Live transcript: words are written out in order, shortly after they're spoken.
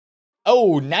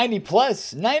Oh, 90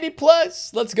 plus. 90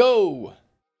 plus. Let's go.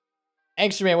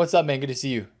 Angster Man, what's up, man? Good to see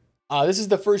you. This is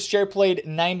the first share played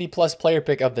 90 plus player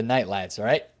pick of the night, lads. All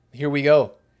right. Here we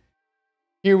go.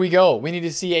 Here we go. We need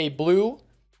to see a blue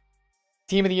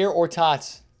team of the year or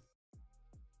TOTS.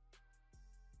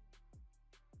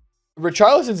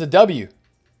 Richarlison's a W.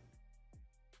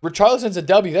 Richarlison's a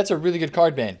W. That's a really good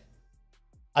card, man.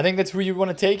 I think that's who you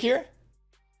want to take here.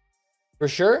 For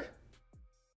sure.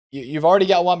 You've already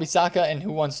got Wan-Bissaka and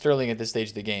who won Sterling at this stage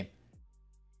of the game.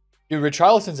 Dude,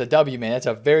 Richarlison's a W, man. That's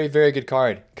a very, very good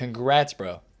card. Congrats,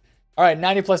 bro. All right,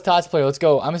 90 plus TOTS player. Let's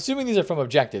go. I'm assuming these are from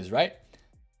objectives, right?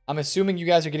 I'm assuming you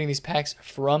guys are getting these packs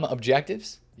from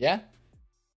objectives. Yeah?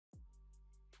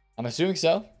 I'm assuming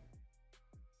so.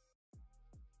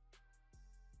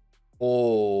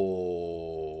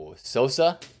 Oh,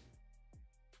 Sosa.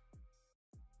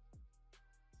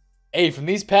 Hey, from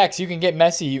these packs, you can get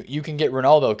Messi, you can get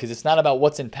Ronaldo, because it's not about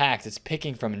what's in packs. It's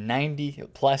picking from 90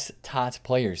 plus TOTS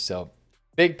players. So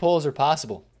big pulls are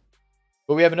possible.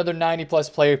 But we have another 90 plus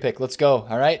player pick. Let's go.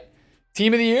 All right.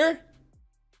 Team of the year.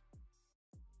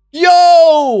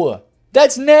 Yo,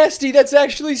 that's nasty. That's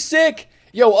actually sick.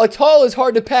 Yo, Atal is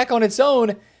hard to pack on its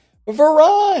own.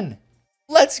 Varane.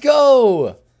 Let's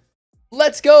go.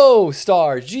 Let's go,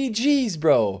 Star. GG's,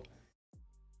 bro.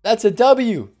 That's a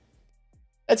W.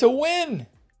 That's a win.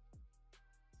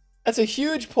 That's a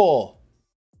huge pull.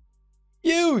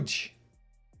 Huge.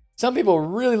 Some people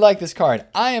really like this card.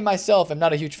 I am myself am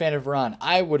not a huge fan of Varane.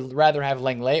 I would rather have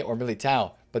Lenglet or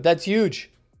Militao. But that's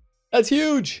huge. That's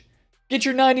huge. Get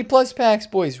your 90 plus packs,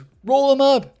 boys. Roll them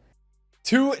up.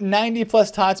 2 90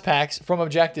 plus TOTS packs from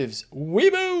objectives.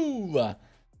 Weeboo.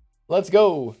 Let's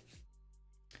go.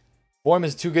 Form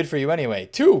is too good for you anyway.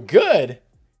 Too good?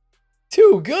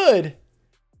 Too good?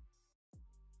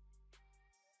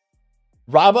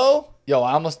 Robbo? Yo,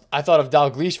 I thought of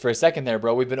Dalglish for a second there,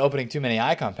 bro. We've been opening too many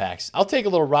icon packs. I'll take a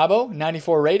little Robbo,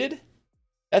 94 rated.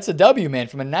 That's a W, man.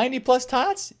 From a 90 plus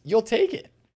TOTS, you'll take it.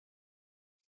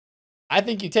 I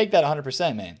think you take that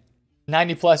 100%, man.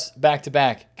 90 plus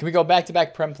back-to-back. Can we go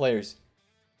back-to-back Prem players?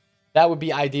 That would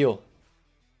be ideal.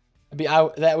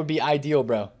 That would be ideal,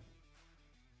 bro.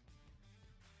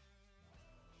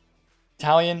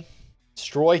 Italian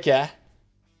striker.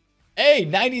 Hey,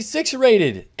 96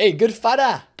 rated. Hey, good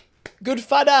fada. Good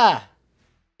fada.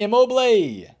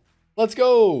 Immobile. Let's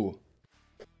go.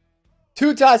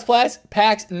 2 TOTS plus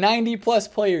packs, 90 plus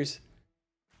players.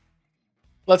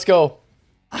 Let's go.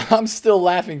 I'm still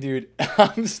laughing, dude.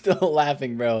 I'm still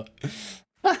laughing, bro.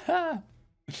 We're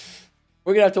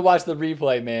going to have to watch the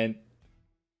replay, man.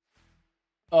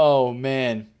 Oh,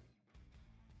 man.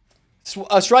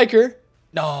 A striker.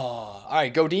 No. All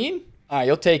right, Godin. All right,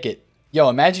 you'll take it. Yo,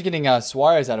 imagine getting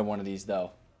Suarez out of one of these,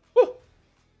 though. Woo.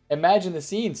 Imagine the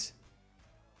scenes.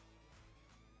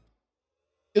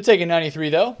 You'll take a 93,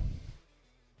 though.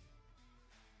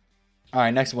 All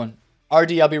right, next one.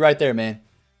 RD, I'll be right there, man.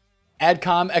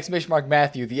 Adcom, exclamation mark,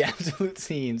 Matthew. The absolute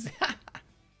scenes.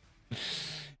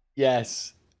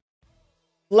 Yes.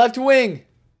 Left wing.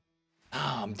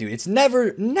 Dude, it's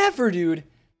never, dude.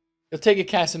 You'll take a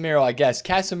Casemiro, I guess.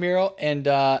 Casemiro and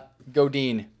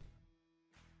Godin.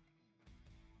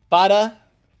 Fada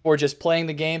for just playing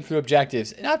the game through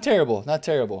objectives. Not terrible. Not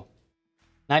terrible.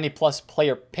 90 plus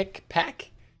player pick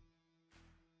pack.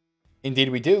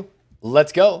 Indeed we do.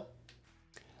 Let's go.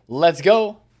 Let's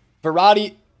go.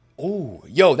 Verratti. Oh,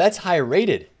 yo, that's high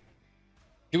rated.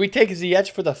 Do we take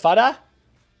Ziyech for the Fada?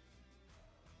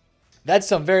 That's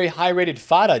some very high rated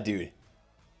Fada, dude.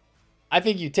 I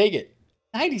think you take it.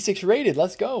 96 rated.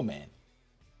 Let's go, man.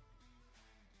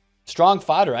 Strong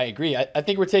fodder. I agree. I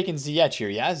think we're taking Ziyech here.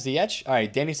 Yeah, Ziyech. All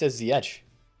right, Danny says Ziyech.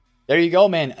 There you go,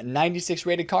 man. 96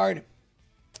 rated card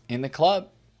in the club.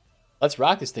 Let's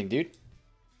rock this thing, dude.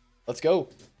 Let's go.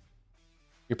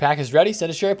 Your pack is ready.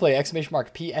 Send a share play. Exclamation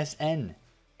mark PSN.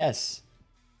 Yes.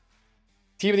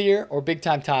 Team of the year or big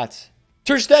time TOTS?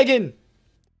 Ter Stegen.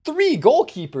 3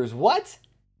 goalkeepers. What?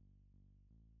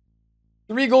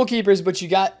 3 goalkeepers, but you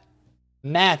got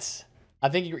Mats. I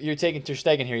think you're taking Ter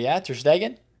Stegen here. Yeah, Ter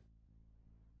Stegen.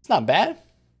 It's not bad.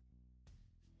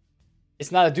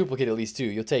 It's not a duplicate, at least, too.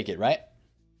 You'll take it, right?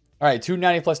 All right, 2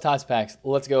 90 plus TOTS packs.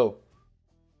 Let's go.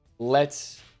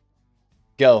 Let's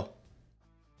go.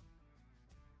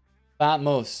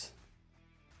 Vamos.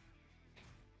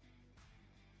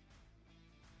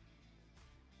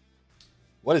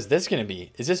 What is this going to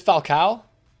be? Is this Falcao?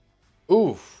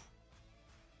 Oof.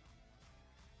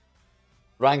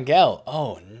 Rangel.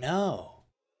 Oh, no.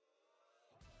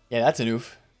 Yeah, that's an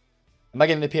oof. Am I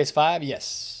getting the PS5?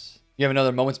 Yes. You have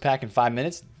another Moments pack in 5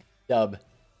 minutes? Dub.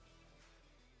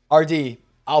 RD.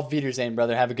 Auf Wiedersehen,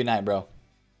 brother. Have a good night, bro.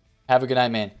 Have a good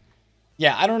night, man.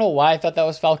 Yeah, I don't know why I thought that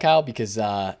was Falcao, because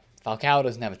Falcao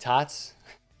doesn't have a TOTS.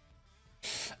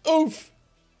 Oof.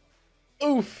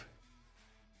 Oof.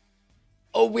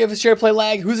 Oh, we have a share play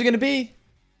lag. Who's it going to be?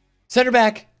 Center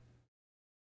back.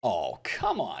 Oh,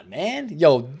 come on, man.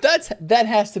 Yo, that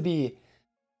has to be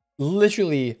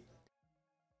literally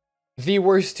the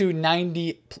worst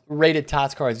 290 rated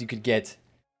TOTS cards you could get.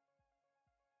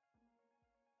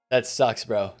 That sucks,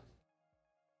 bro.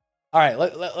 All right,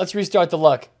 let's restart the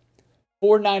luck.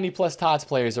 490 plus TOTS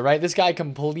players, all right? This guy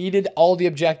completed all the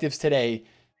objectives today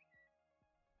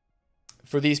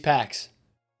for these packs.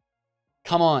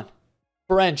 Come on.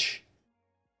 French.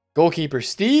 Goalkeeper.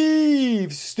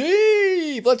 Steve.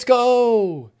 Let's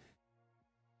go.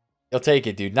 He'll take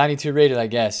it, dude. 92 rated, I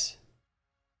guess.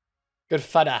 Good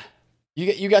fada.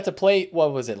 You got to play,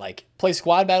 what was it, like, play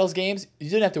squad battles games? You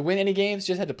didn't have to win any games,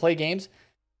 just had to play games.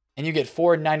 And you get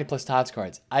 490 plus TOTS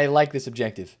cards. I like this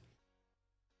objective.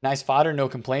 Nice fodder, no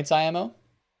complaints, IMO.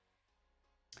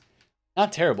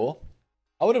 Not terrible.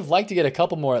 I would have liked to get a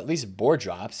couple more, at least board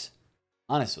drops.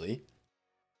 Honestly.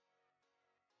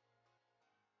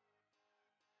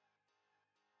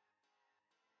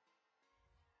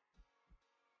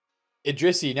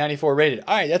 Idrissi, 94 rated.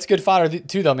 All right, that's good fodder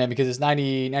too, though, man, because it's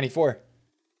 94.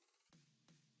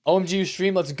 OMG, you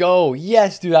stream? Let's go.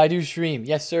 Yes, dude, I do stream.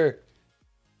 Yes, sir.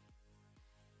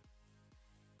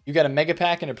 You got a mega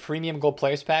pack and a premium gold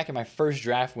players pack and my first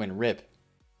draft win. Rip.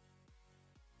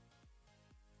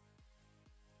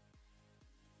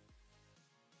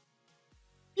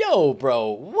 Yo,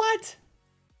 bro. What?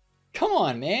 Come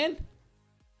on, man.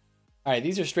 All right,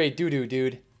 these are straight doo-doo,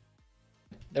 dude.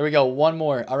 There we go. One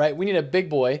more. All right, we need a big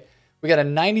boy. We got a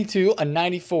 92, a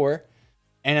 94,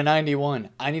 and a 91.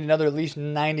 I need another at least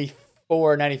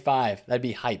 94, 95. That'd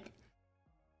be hype.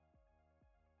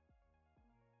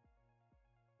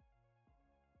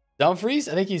 Dumfries,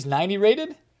 I think he's 90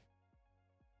 rated.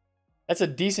 That's a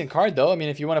decent card, though. I mean,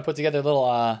 if you want to put together a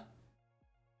little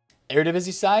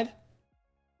Eredivisie side.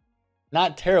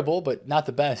 Not terrible, but not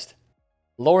the best.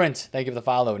 Lawrence, thank you for the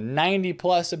follow. 90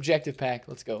 plus objective pack.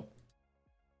 Let's go.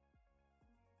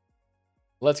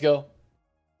 Let's go.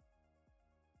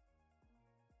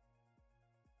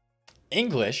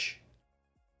 English.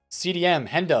 CDM,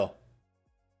 Hendo.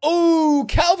 Oh,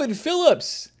 Calvin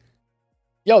Phillips.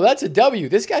 Yo, that's a W.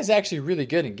 This guy's actually really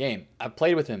good in game. I've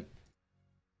played with him.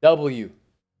 W.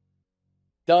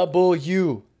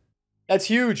 That's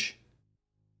huge.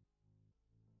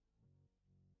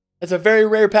 That's a very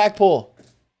rare pack pull.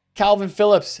 Calvin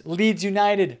Phillips, Leeds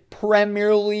United,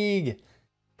 Premier League.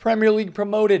 Premier League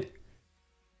promoted.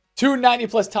 290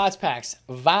 plus TOTS packs.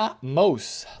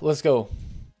 Vamos. Let's go.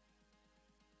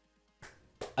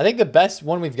 I think the best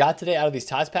one we've got today out of these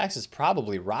TOTS packs is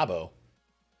probably Robbo.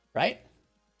 Right?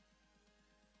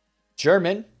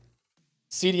 German.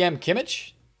 CDM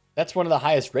Kimmich. That's one of the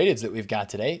highest rateds that we've got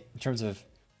today. In terms of,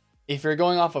 if you're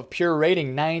going off of pure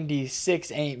rating,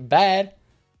 96 ain't bad.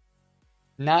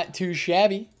 Not too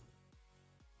shabby.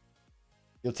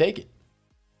 You'll take it.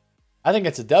 I think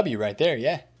it's a W right there,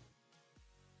 yeah.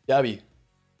 W.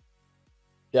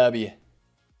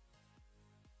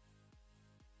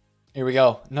 Here we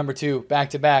go. Number 2,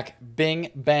 back to back. Bing,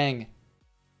 bang.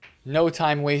 No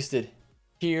time wasted.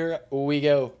 Here we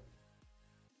go.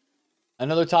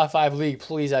 Another top 5 league,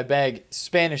 please, I beg.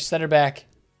 Spanish center back.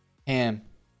 Ham.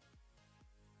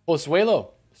 Pozuelo,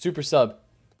 super sub.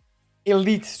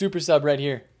 Elite super sub right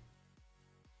here.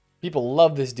 People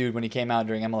love this dude when he came out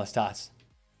during MLS TOTS.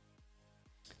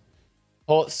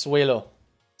 Pozuelo.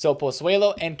 So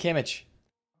Pozuelo and Kimmich.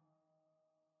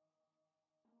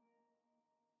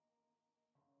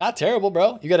 Not terrible,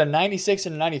 bro. You got a 96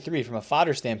 and a 93 from a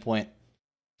fodder standpoint.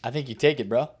 I think you take it,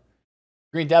 bro.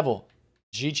 Green Devil.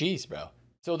 GG's, bro.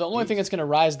 So the only thing that's going to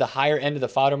rise the higher end of the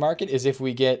fodder market is if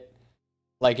we get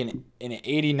like an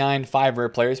 89 5 rare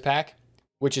players pack,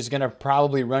 which is going to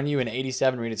probably run you an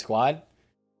 87 rated squad.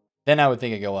 Then I would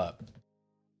think it'd go up.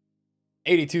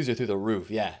 82s are through the roof,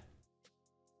 yeah.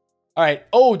 All right.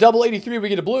 Oh, double 83, we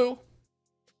get a blue.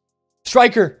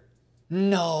 Striker.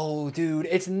 No, dude.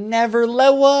 It's never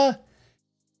Lewa.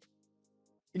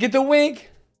 You get the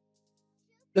wink.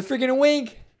 The freaking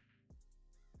wink.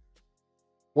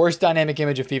 Worst dynamic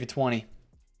image of FIFA 20.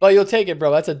 But you'll take it,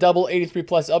 bro. That's a double 83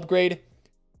 plus upgrade.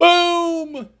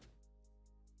 Boom.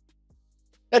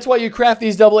 That's why you craft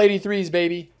these double 83s,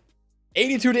 baby.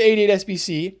 82 to 88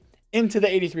 SBC into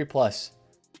the 83 plus.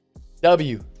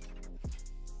 W.